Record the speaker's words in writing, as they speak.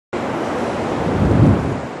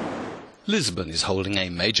Lisbon is holding a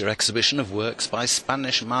major exhibition of works by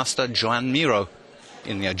Spanish master Joan Miro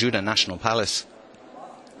in the Ajuda National Palace.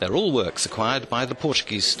 They're all works acquired by the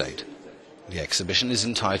Portuguese state. The exhibition is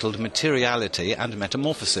entitled Materiality and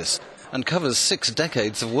Metamorphosis and covers 6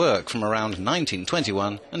 decades of work from around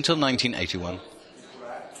 1921 until 1981.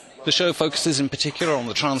 The show focuses in particular on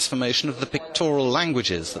the transformation of the pictorial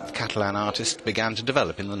languages that the Catalan artist began to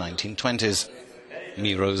develop in the 1920s.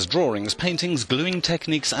 Miro's drawings, paintings, gluing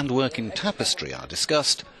techniques and work in tapestry are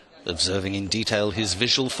discussed, observing in detail his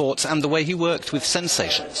visual thoughts and the way he worked with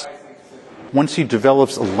sensations. Once he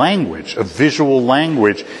develops a language, a visual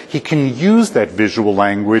language, he can use that visual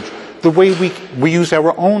language the way we use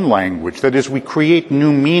our own language. That is, we create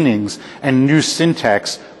new meanings and new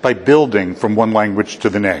syntax by building from one language to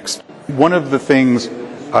the next. One of the things,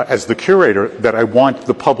 as the curator, that I want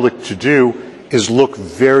the public to do is look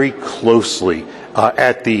very closely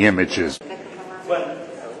at the images.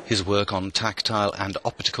 His work on tactile and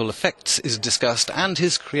optical effects is discussed, and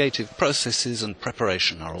his creative processes and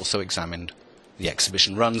preparation are also examined. The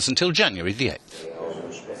exhibition runs until January the 8th.